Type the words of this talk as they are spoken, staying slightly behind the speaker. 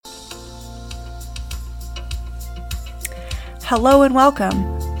Hello and welcome.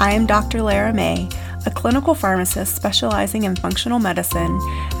 I am Dr. Lara May, a clinical pharmacist specializing in functional medicine,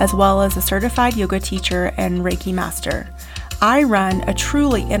 as well as a certified yoga teacher and Reiki master. I run a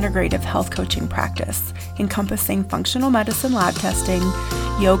truly integrative health coaching practice encompassing functional medicine lab testing,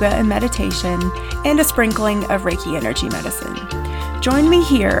 yoga and meditation, and a sprinkling of Reiki energy medicine. Join me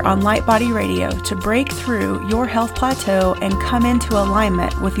here on Light Body Radio to break through your health plateau and come into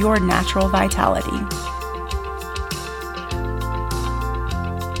alignment with your natural vitality.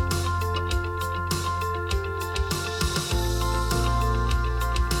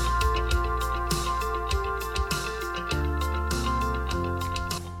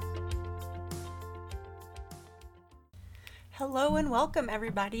 Hello and welcome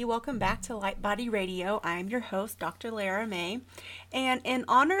everybody. Welcome back to Light Body Radio. I'm your host, Dr. Lara May. And in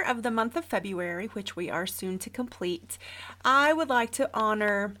honor of the month of February, which we are soon to complete, I would like to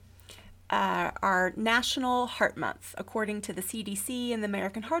honor our National Heart Month. According to the CDC and the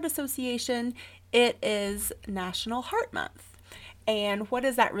American Heart Association, it is National Heart Month. And what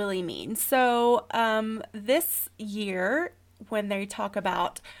does that really mean? So this year, when they talk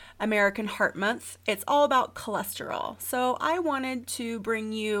about American Heart Month, it's all about cholesterol. So I wanted to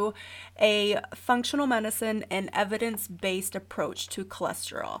bring you a functional medicine and evidence-based approach to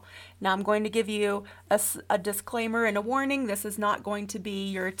cholesterol. Now I'm going to give you a disclaimer and a warning. This is not going to be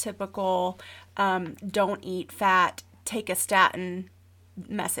your typical don't eat fat, take a statin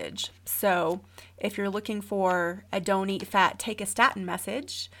message. So if you're looking for a don't eat fat, take a statin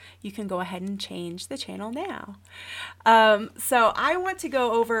message, you can go ahead and change the channel now. So I want to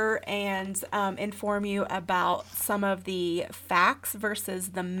go over and inform you about some of the facts versus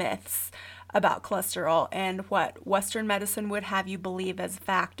the myths about cholesterol and what Western medicine would have you believe as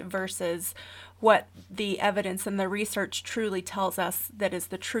fact versus what the evidence and the research truly tells us that is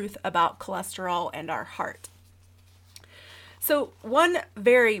the truth about cholesterol and our heart. So one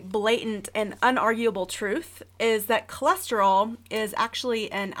very blatant and unarguable truth is that cholesterol is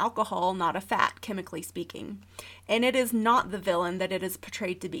actually an alcohol, not a fat, chemically speaking. And it is not the villain that it is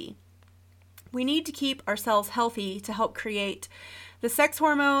portrayed to be. We need to keep ourselves healthy to help create the sex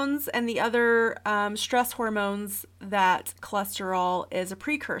hormones and the other stress hormones that cholesterol is a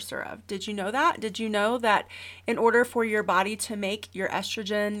precursor of. Did you know that? Did you know that in order for your body to make your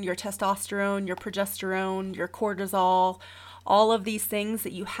estrogen, your testosterone, your progesterone, your cortisol, all of these things,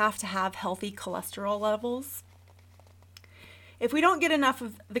 that you have to have healthy cholesterol levels? If we don't get enough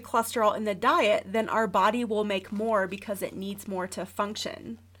of the cholesterol in the diet, then our body will make more because it needs more to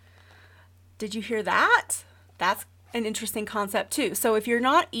function. Did you hear that? That's an interesting concept too. So if you're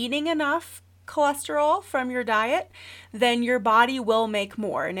not eating enough cholesterol from your diet, then your body will make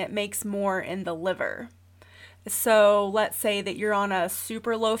more, and it makes more in the liver. So let's say that you're on a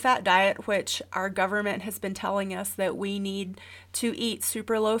super low fat diet, which our government has been telling us that we need to eat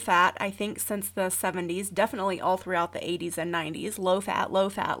super low fat, I think since the 70s, definitely all throughout the 80s and 90s, low fat, low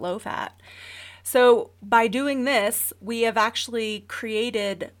fat, low fat. So by doing this, we have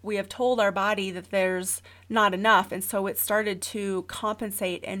told our body that there's not enough, and so it started to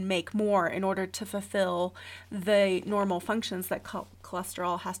compensate and make more in order to fulfill the normal functions that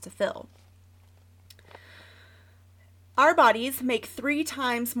cholesterol has to fill. Our bodies make 3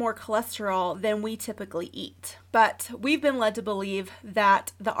 times more cholesterol than we typically eat, but we've been led to believe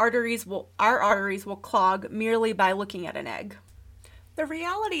that our arteries will clog merely by looking at an egg. The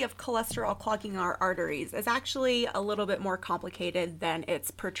reality of cholesterol clogging our arteries is actually a little bit more complicated than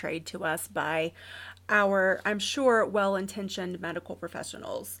it's portrayed to us by our, I'm sure, well-intentioned medical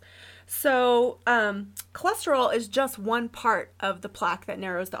professionals. So cholesterol is just one part of the plaque that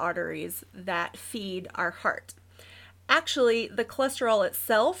narrows the arteries that feed our heart. Actually, the cholesterol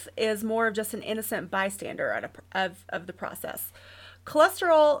itself is more of just an innocent bystander of the process.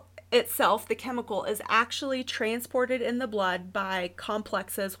 Cholesterol itself, the chemical, is actually transported in the blood by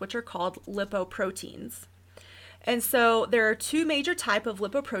complexes which are called lipoproteins. And so there are 2 major types of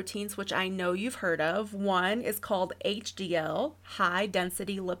lipoproteins, which I know you've heard of. One is called HDL, high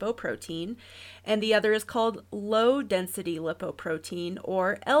density lipoprotein, and the other is called low density lipoprotein,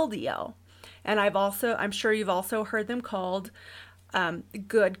 or LDL. And I'm sure you've also heard them called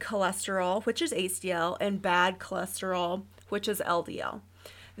good cholesterol, which is HDL, and bad cholesterol, which is LDL.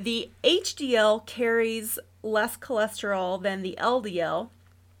 The HDL carries less cholesterol than the LDL.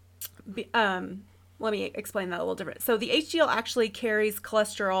 Let me explain that a little different. So the HDL actually carries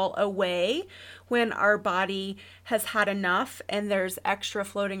cholesterol away when our body has had enough and there's extra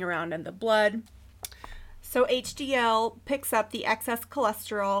floating around in the blood. So HDL picks up the excess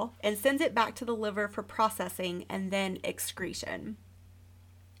cholesterol and sends it back to the liver for processing and then excretion.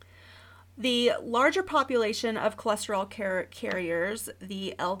 The larger population of cholesterol carriers,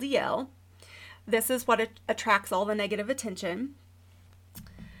 the LDL, this is what attracts all the negative attention.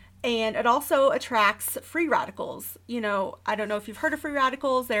 And it also attracts free radicals. I don't know if you've heard of free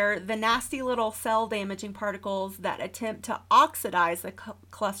radicals. They're the nasty little cell damaging particles that attempt to oxidize the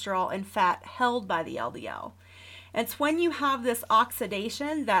cholesterol and fat held by the LDL. It's when you have this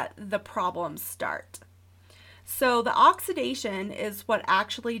oxidation that the problems start. So the oxidation is what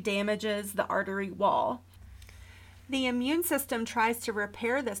actually damages the artery wall. The immune system tries to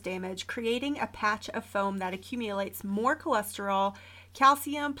repair this damage, creating a patch of foam that accumulates more cholesterol,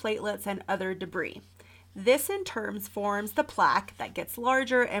 calcium, platelets, and other debris. This in turn forms the plaque that gets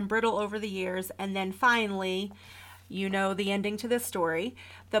larger and brittle over the years, and then finally, the ending to this story,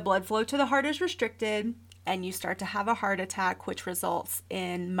 the blood flow to the heart is restricted, and you start to have a heart attack, which results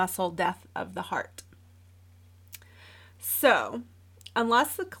in muscle death of the heart. So,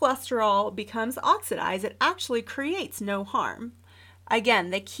 unless the cholesterol becomes oxidized, it actually creates no harm. Again,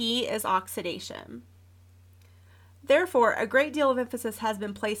 the key is oxidation. Therefore, a great deal of emphasis has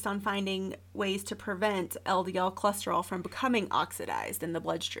been placed on finding ways to prevent LDL cholesterol from becoming oxidized in the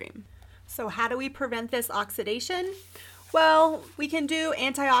bloodstream. So how do we prevent this oxidation? Well, we can do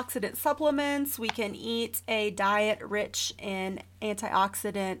antioxidant supplements. We can eat a diet rich in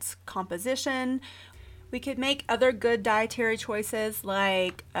antioxidant composition. We could make other good dietary choices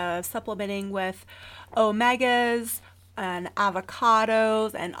like supplementing with omegas and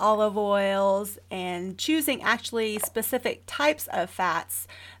avocados and olive oils, and choosing actually specific types of fats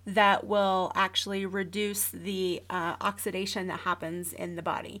that will actually reduce the oxidation that happens in the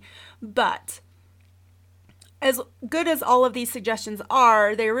body. But as good as all of these suggestions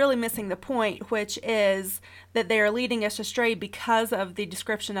are, they're really missing the point, which is that they are leading us astray because of the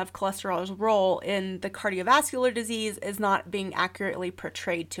description of cholesterol's role in the cardiovascular disease is not being accurately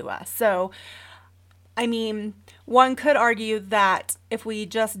portrayed to us. So, one could argue that if we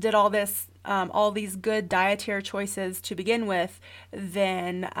just did all these good dietary choices to begin with,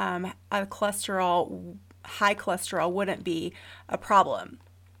 then high cholesterol wouldn't be a problem.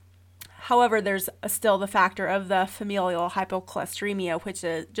 However, there's still the factor of the familial hypocholesterolemia, which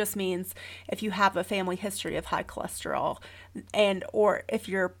just means if you have a family history of high cholesterol or if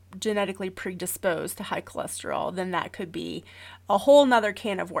you're genetically predisposed to high cholesterol, then that could be a whole nother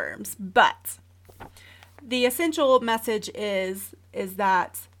can of worms. But the essential message is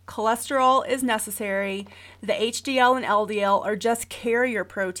that cholesterol is necessary. The HDL and LDL are just carrier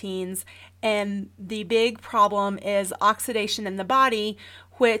proteins, and the big problem is oxidation in the body,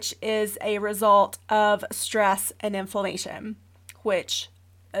 which is a result of stress and inflammation, which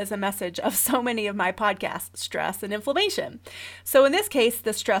is a message of so many of my podcasts, stress and inflammation. So in this case,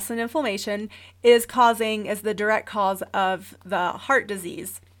 the stress and inflammation is the direct cause of the heart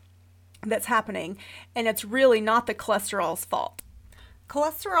disease that's happening, and it's really not the cholesterol's fault.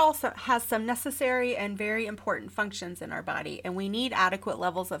 Cholesterol has some necessary and very important functions in our body, and we need adequate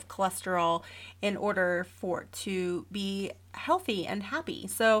levels of cholesterol in order for it to be healthy and happy.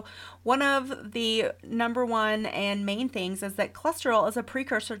 So one of the number one and main things is that cholesterol is a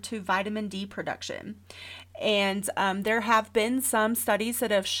precursor to vitamin D production. And there have been some studies that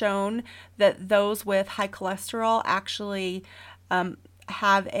have shown that those with high cholesterol actually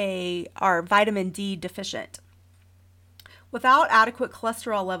are vitamin D deficient. Without adequate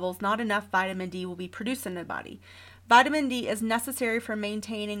cholesterol levels, not enough vitamin D will be produced in the body. Vitamin D is necessary for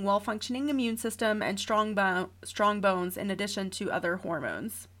maintaining well-functioning immune system and strong bones in addition to other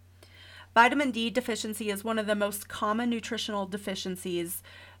hormones. Vitamin D deficiency is one of the most common nutritional deficiencies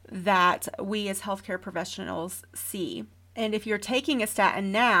that we as healthcare professionals see. And if you're taking a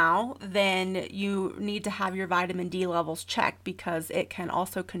statin now, then you need to have your vitamin D levels checked because it can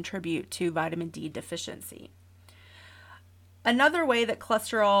also contribute to vitamin D deficiency. Another way that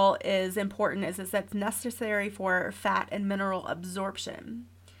cholesterol is important is that it's necessary for fat and mineral absorption.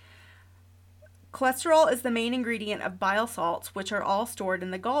 Cholesterol is the main ingredient of bile salts, which are all stored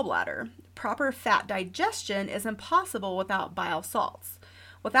in the gallbladder. Proper fat digestion is impossible without bile salts.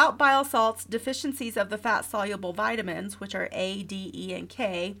 Without bile salts, deficiencies of the fat-soluble vitamins, which are A, D, E, and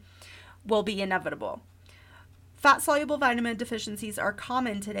K, will be inevitable. Fat-soluble vitamin deficiencies are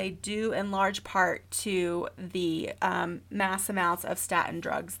common today due in large part to the mass amounts of statin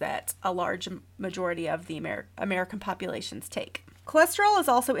drugs that a large majority of the American populations take. Cholesterol is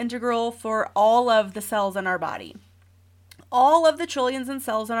also integral for all of the cells in our body. All of the trillions of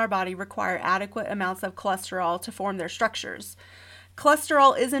cells in our body require adequate amounts of cholesterol to form their structures.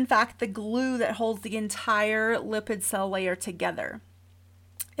 Cholesterol is in fact the glue that holds the entire lipid cell layer together.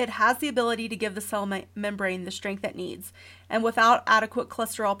 It has the ability to give the cell membrane the strength it needs, and without adequate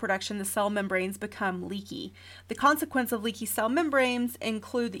cholesterol production, the cell membranes become leaky. The consequence of leaky cell membranes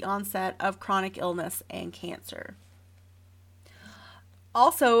include the onset of chronic illness and cancer.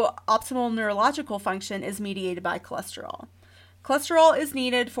 Also, optimal neurological function is mediated by cholesterol. Cholesterol is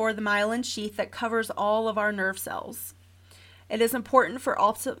needed for the myelin sheath that covers all of our nerve cells. It is important for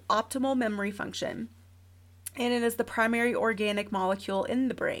optimal memory function. And it is the primary organic molecule in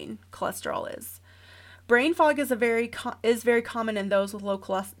the brain. Cholesterol is. Brain fog is very common in those with low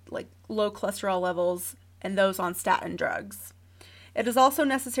cholesterol levels and those on statin drugs. It is also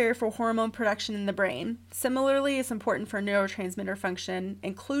necessary for hormone production in the brain. Similarly, it's important for neurotransmitter function,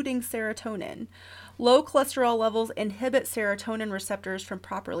 including serotonin. Low cholesterol levels inhibit serotonin receptors from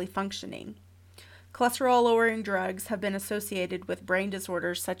properly functioning. Cholesterol-lowering drugs have been associated with brain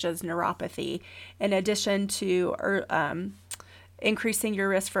disorders such as neuropathy, in addition to increasing your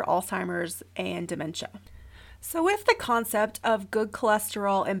risk for Alzheimer's and dementia. So with the concept of good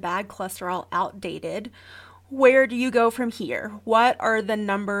cholesterol and bad cholesterol outdated, where do you go from here? What are the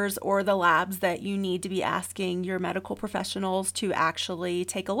numbers or the labs that you need to be asking your medical professionals to actually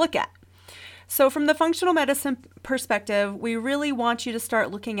take a look at? So from the functional medicine perspective, we really want you to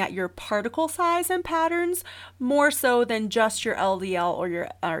start looking at your particle size and patterns more so than just your LDL or your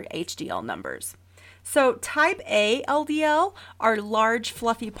HDL numbers. So type A LDL are large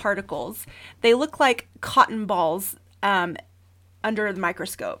fluffy particles. They look like cotton balls under the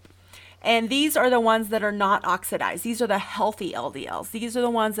microscope. And these are the ones that are not oxidized. These are the healthy LDLs. These are the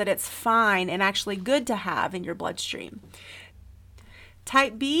ones that it's fine and actually good to have in your bloodstream.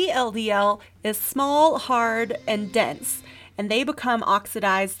 Type B LDL is small, hard, and dense, and they become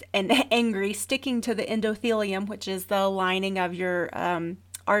oxidized and angry, sticking to the endothelium, which is the lining of your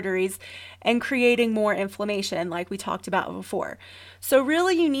arteries, and creating more inflammation like we talked about before. So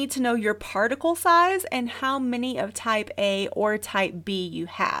really you need to know your particle size and how many of type A or type B you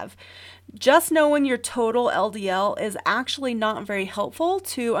have. Just knowing your total LDL is actually not very helpful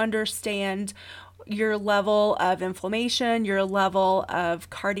to understand your level of inflammation, your level of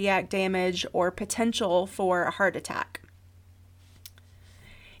cardiac damage, or potential for a heart attack.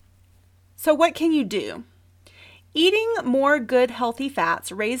 So what can you do? Eating more good healthy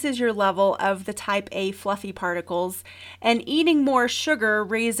fats raises your level of the type A fluffy particles, and eating more sugar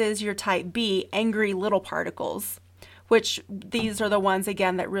raises your type B angry little particles, which these are the ones,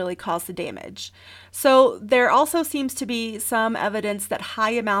 again, that really cause the damage. So there also seems to be some evidence that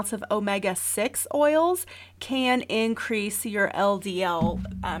high amounts of omega-6 oils can increase your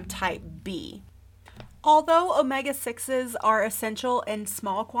LDL type B. Although omega-6s are essential in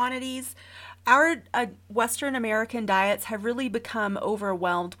small quantities, our Western American diets have really become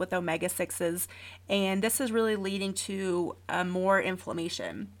overwhelmed with omega-6s, and this is really leading to more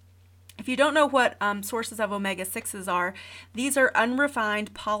inflammation. If you don't know what sources of omega-6s are, these are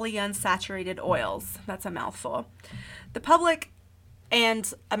unrefined polyunsaturated oils. That's a mouthful. The public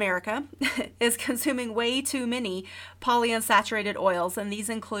and America is consuming way too many polyunsaturated oils, and these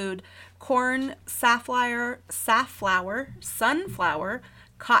include corn, safflower, sunflower,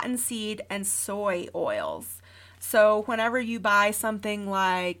 cottonseed, and soy oils. So whenever you buy something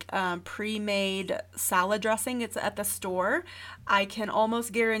like pre-made salad dressing, it's at the store, I can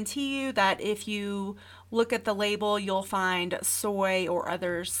almost guarantee you that if you look at the label, you'll find soy or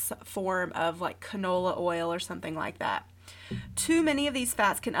other form of like canola oil or something like that. Too many of these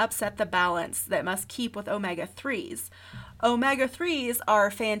fats can upset the balance that must keep with omega-3s. Omega-3s are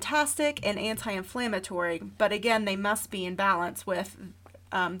fantastic and anti-inflammatory, but again, they must be in balance with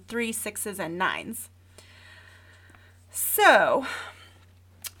 3, 6s, and 9s. So,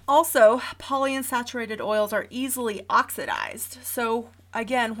 also, polyunsaturated oils are easily oxidized. So,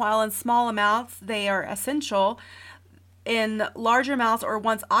 again, while in small amounts they are essential, in large amounts or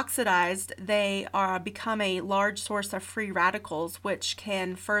once oxidized, they become a large source of free radicals, which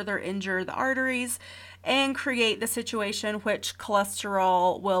can further injure the arteries and create the situation which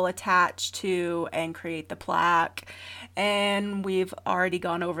cholesterol will attach to and create the plaque. And we've already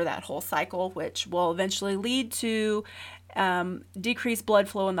gone over that whole cycle, which will eventually lead to decreased blood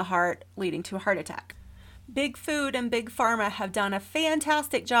flow in the heart, leading to a heart attack. Big Food and Big Pharma have done a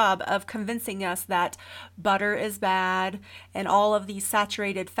fantastic job of convincing us that butter is bad and all of these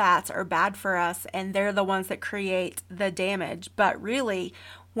saturated fats are bad for us, and they're the ones that create the damage. But really,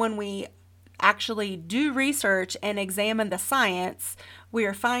 when we actually do research and examine the science, we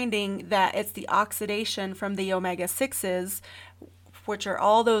are finding that it's the oxidation from the omega-6s, which are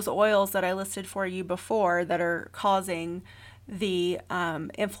all those oils that I listed for you before, that are causing the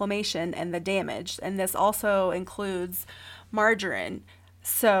inflammation and the damage. And this also includes margarine,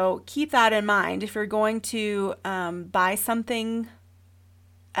 So keep that in mind. If you're going to buy something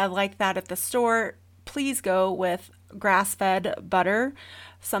like that at the store, please go with grass-fed butter,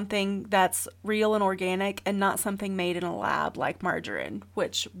 something that's real and organic and not something made in a lab like margarine,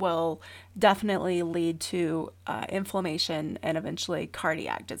 which will definitely lead to inflammation and eventually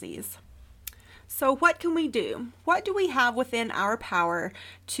cardiac disease. So what can we do? What do we have within our power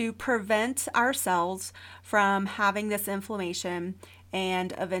to prevent ourselves from having this inflammation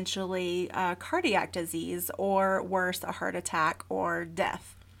and eventually cardiac disease, or worse, a heart attack or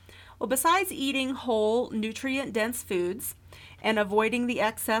death? Well, besides eating whole, nutrient-dense foods and avoiding the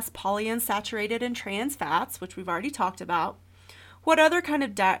excess polyunsaturated and trans fats, which we've already talked about, what other kind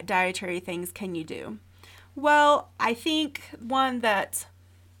of dietary things can you do? Well, I think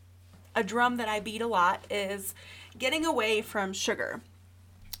a drum that I beat a lot is getting away from sugar.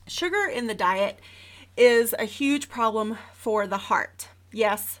 Sugar in the diet is a huge problem for the heart.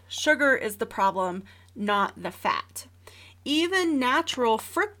 Yes, sugar is the problem, not the fat. Even natural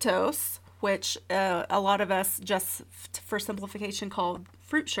fructose, which a lot of us just for simplification call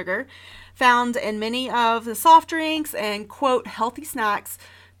fruit sugar, found in many of the soft drinks and quote healthy snacks,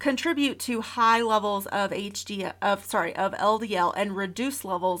 contribute to high levels of LDL and reduced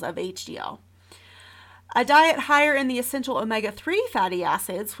levels of HDL. A diet higher in the essential omega-3 fatty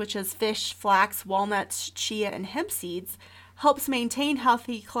acids, which is fish, flax, walnuts, chia, and hemp seeds, helps maintain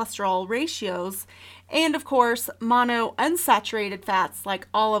healthy cholesterol ratios. And of course, monounsaturated fats like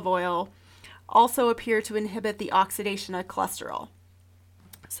olive oil also appear to inhibit the oxidation of cholesterol.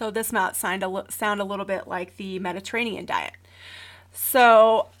 So this might sound a little bit like the Mediterranean diet.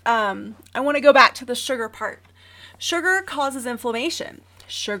 So I want to go back to the sugar part. Sugar causes inflammation.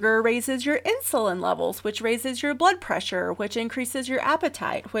 Sugar raises your insulin levels, which raises your blood pressure, which increases your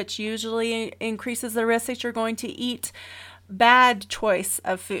appetite, which usually increases the risk that you're going to eat bad choice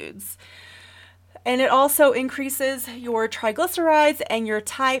of foods. And it also increases your triglycerides and your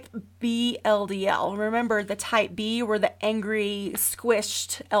type B LDL. Remember, the type B were the angry,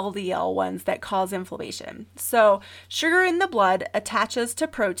 squished LDL ones that cause inflammation. So sugar in the blood attaches to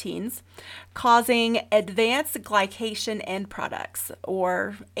proteins, causing advanced glycation end products,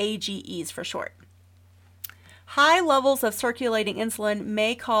 or AGEs for short. High levels of circulating insulin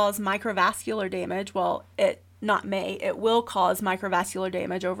may cause microvascular damage. It will cause microvascular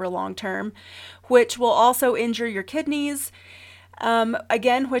damage over long term, which will also injure your kidneys,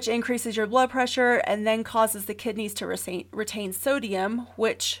 which increases your blood pressure and then causes the kidneys to retain sodium,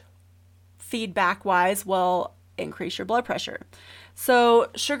 which feedback-wise will increase your blood pressure. So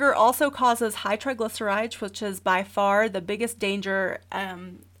sugar also causes high triglycerides, which is by far the biggest danger.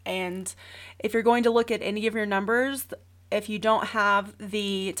 And if you're going to look at any of your numbers, if you don't have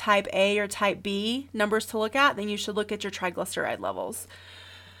the type A or type B numbers to look at, then you should look at your triglyceride levels.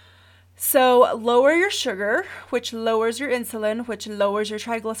 So lower your sugar, which lowers your insulin, which lowers your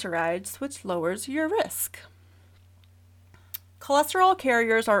triglycerides, which lowers your risk. Cholesterol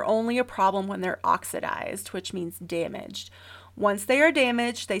carriers are only a problem when they're oxidized, which means damaged. Once they are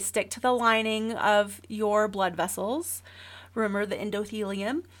damaged, they stick to the lining of your blood vessels, remember the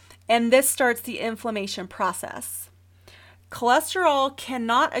endothelium, and this starts the inflammation process. Cholesterol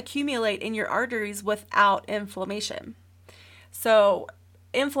cannot accumulate in your arteries without inflammation. So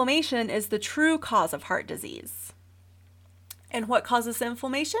inflammation is the true cause of heart disease. And what causes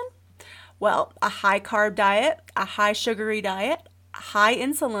inflammation? Well, a high carb diet, a high sugary diet, high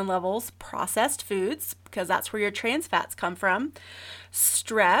insulin levels, processed foods, because that's where your trans fats come from,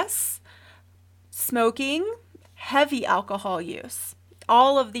 stress, smoking, heavy alcohol use.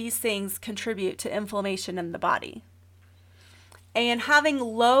 All of these things contribute to inflammation in the body. And having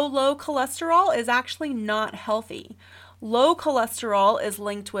low cholesterol is actually not healthy. Low cholesterol is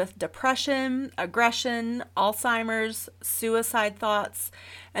linked with depression, aggression, Alzheimer's, suicide thoughts,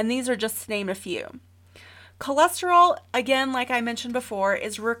 and these are just to name a few. Cholesterol, again, like I mentioned before,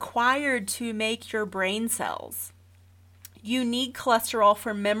 is required to make your brain cells. You need cholesterol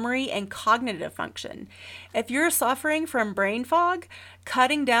for memory and cognitive function. If you're suffering from brain fog,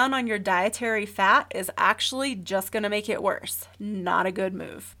 cutting down on your dietary fat is actually just going to make it worse. Not a good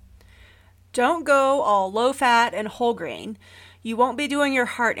move. Don't go all low fat and whole grain. You won't be doing your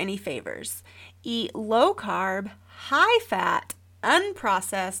heart any favors. Eat low carb, high fat,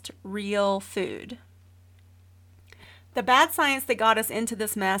 unprocessed, real food. The bad science that got us into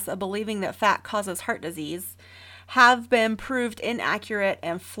this mess of believing that fat causes heart disease have been proved inaccurate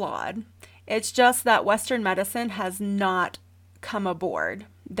and flawed. It's just that Western medicine has not come aboard.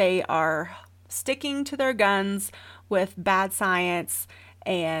 They are sticking to their guns with bad science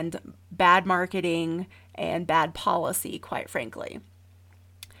and bad marketing and bad policy, quite frankly.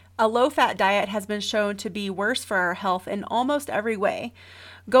 A low-fat diet has been shown to be worse for our health in almost every way.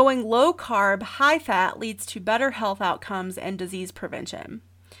 Going low-carb, high-fat leads to better health outcomes and disease prevention.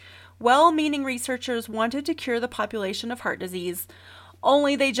 Well-meaning researchers wanted to cure the population of heart disease,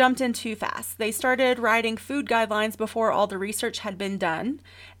 only they jumped in too fast. They started writing food guidelines before all the research had been done,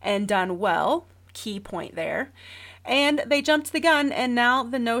 and done well, key point there. And they jumped the gun, and now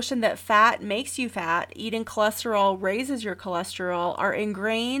the notion that fat makes you fat, eating cholesterol raises your cholesterol, are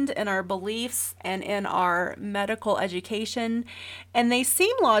ingrained in our beliefs and in our medical education, and they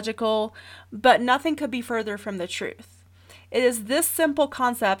seem logical, but nothing could be further from the truth. It is this simple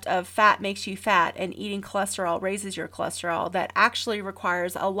concept of fat makes you fat and eating cholesterol raises your cholesterol that actually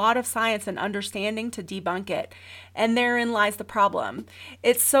requires a lot of science and understanding to debunk it. And therein lies the problem.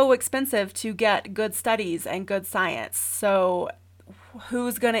 It's so expensive to get good studies and good science. So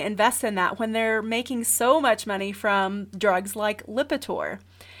who's going to invest in that when they're making so much money from drugs like Lipitor?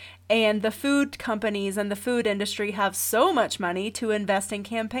 And the food companies and the food industry have so much money to invest in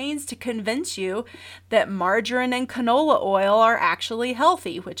campaigns to convince you that margarine and canola oil are actually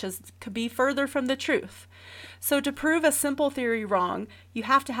healthy, which could be further from the truth. So to prove a simple theory wrong, you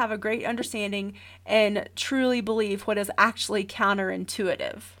have to have a great understanding and truly believe what is actually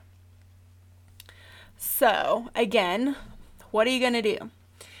counterintuitive. So again, what are you going to do?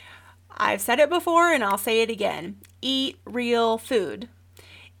 I've said it before and I'll say it again. Eat real food.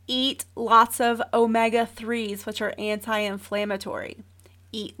 Eat lots of omega-3s, which are anti-inflammatory.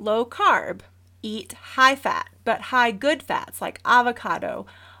 Eat low carb. Eat high fat, but high good fats like avocado,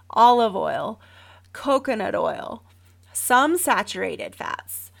 olive oil, coconut oil, some saturated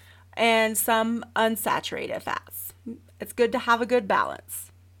fats, and some unsaturated fats. It's good to have a good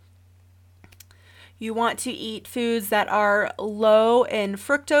balance. You want to eat foods that are low in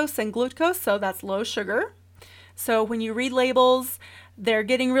fructose and glucose, so that's low sugar. So when you read labels, they're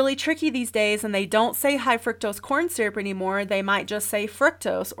getting really tricky these days, and they don't say high fructose corn syrup anymore. They might just say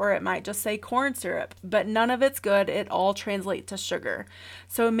fructose, or it might just say corn syrup, but none of it's good. It all translates to sugar.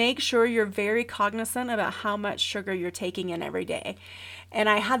 So make sure you're very cognizant about how much sugar you're taking in every day. And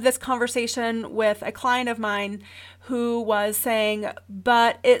I had this conversation with a client of mine who was saying,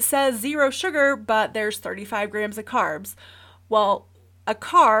 but it says 0 sugar, but there's 35 grams of carbs. Well, a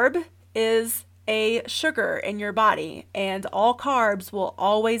carb is a sugar in your body, and all carbs will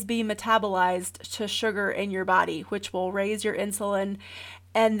always be metabolized to sugar in your body, which will raise your insulin,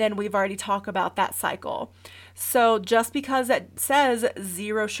 and then we've already talked about that cycle. So just because it says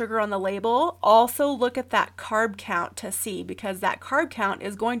 0 sugar on the label, also look at that carb count to see, because that carb count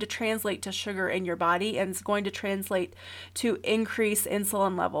is going to translate to sugar in your body, and it's going to translate to increased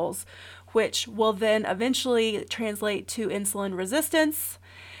insulin levels, which will then eventually translate to insulin resistance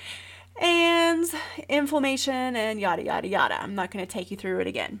and inflammation and yada, yada, yada. I'm not going to take you through it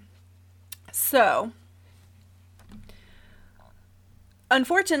again. So,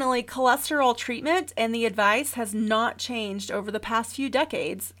 unfortunately, cholesterol treatment and the advice has not changed over the past few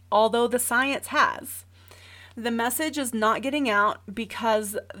decades, although the science has. The message is not getting out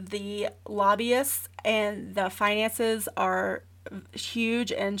because the lobbyists and the finances are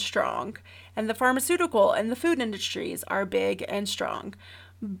huge and strong, and the pharmaceutical and the food industries are big and strong.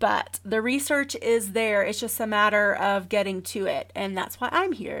 But the research is there. It's just a matter of getting to it. And that's why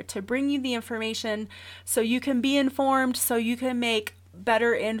I'm here, to bring you the information so you can be informed, so you can make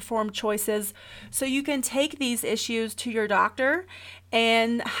better informed choices, so you can take these issues to your doctor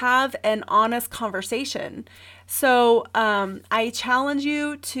and have an honest conversation. So I challenge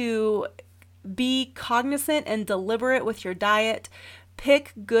you to be cognizant and deliberate with your diet.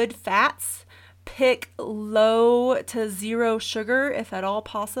 Pick good fats. Pick low to 0 sugar if at all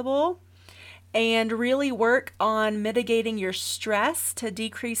possible, and really work on mitigating your stress to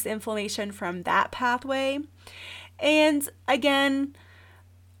decrease inflammation from that pathway. And again,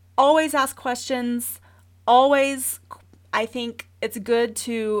 always ask questions. Always, I think it's good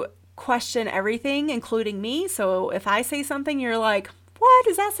to question everything, including me. So if I say something, you're like, what?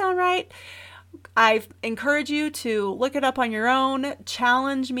 Does that sound right? I encourage you to look it up on your own,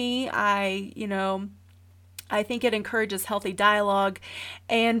 challenge me. I think it encourages healthy dialogue,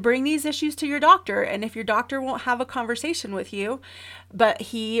 and bring these issues to your doctor. And if your doctor won't have a conversation with you, but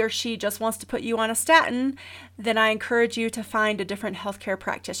he or she just wants to put you on a statin, then I encourage you to find a different healthcare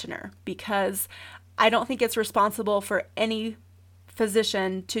practitioner, because I don't think it's responsible for any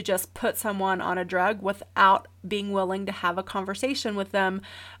physician to just put someone on a drug without being willing to have a conversation with them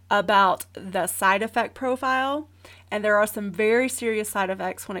about the side effect profile. And there are some very serious side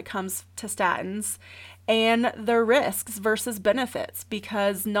effects when it comes to statins, and the risks versus benefits,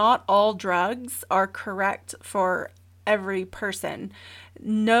 because not all drugs are correct for every person.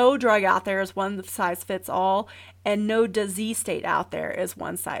 No drug out there is one size fits all, and no disease state out there is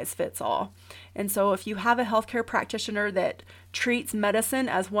one size fits all. And so if you have a healthcare practitioner that treats medicine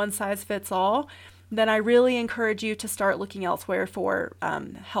as one size fits all, then I really encourage you to start looking elsewhere for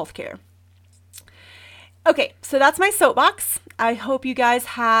healthcare. Okay, so that's my soapbox. I hope you guys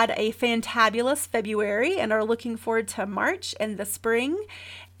had a fantabulous February and are looking forward to March and the spring.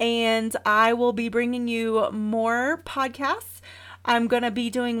 And I will be bringing you more podcasts. I'm going to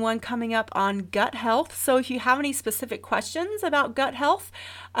be doing one coming up on gut health. So if you have any specific questions about gut health,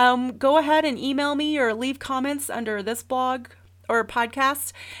 go ahead and email me or leave comments under this blog or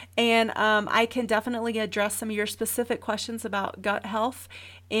podcast, and I can definitely address some of your specific questions about gut health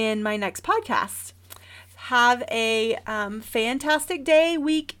in my next podcast. Have a fantastic day,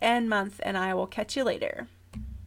 week, and month, and I will catch you later.